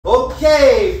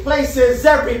places,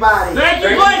 everybody. Thank you,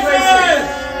 places.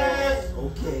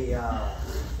 Okay,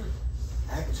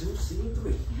 Act 2, Scene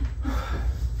 3.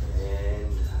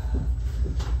 And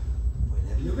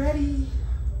whenever you're ready.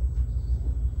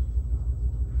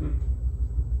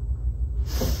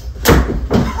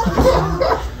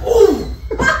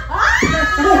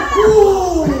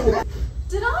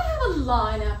 Did I have a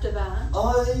line after that?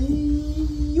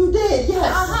 You did,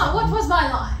 yes. What was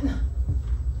my line?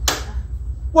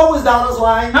 What was Donna's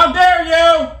line? How dare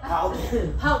you? How dare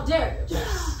you? How dare you?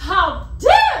 Yes. How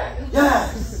dare you?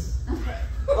 Yes.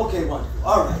 Okay, wonderful.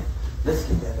 All right. Let's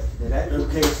get that.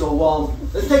 Okay, so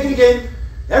let's take it again.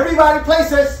 Everybody,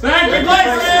 places. Thank you,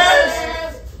 places.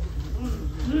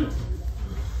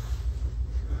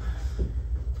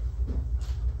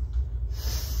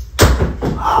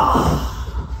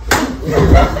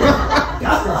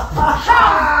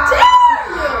 How dare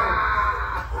you?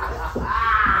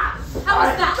 How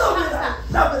was that?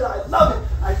 I love it.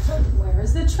 I tell you. Where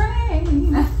is the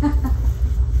train?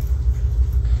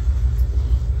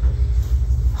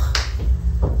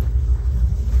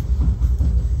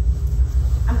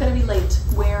 I'm gonna be late.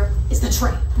 Where is the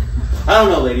train? I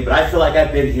don't know, lady, but I feel like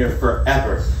I've been here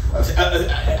forever.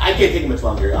 I can't take it much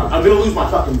longer. I'm gonna lose my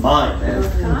fucking mind, man. Oh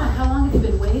God, how long have you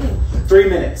been waiting? 3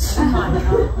 minutes. Oh my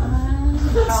God.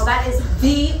 Oh, that is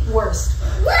the worst.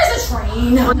 Where's the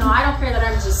train? No, I don't care that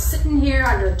I'm just sitting here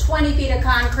under 20 feet of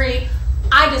concrete.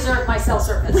 I deserve my cell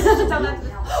service.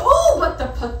 Oh, but the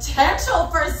potential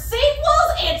for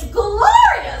sequels, it's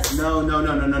glorious!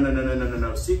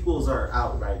 No. Sequels are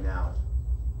out right now.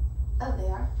 Oh, they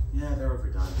are? Yeah, they're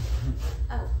overdone.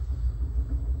 Oh.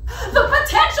 The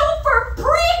potential for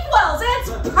prequels, it's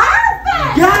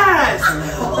perfect! Yes!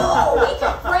 Oh, we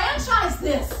can franchise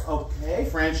this. Okay,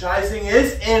 franchising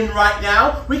is in right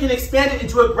now. We can expand it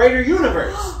into a greater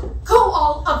universe. Go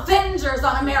all Avengers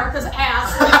on America's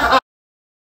ass.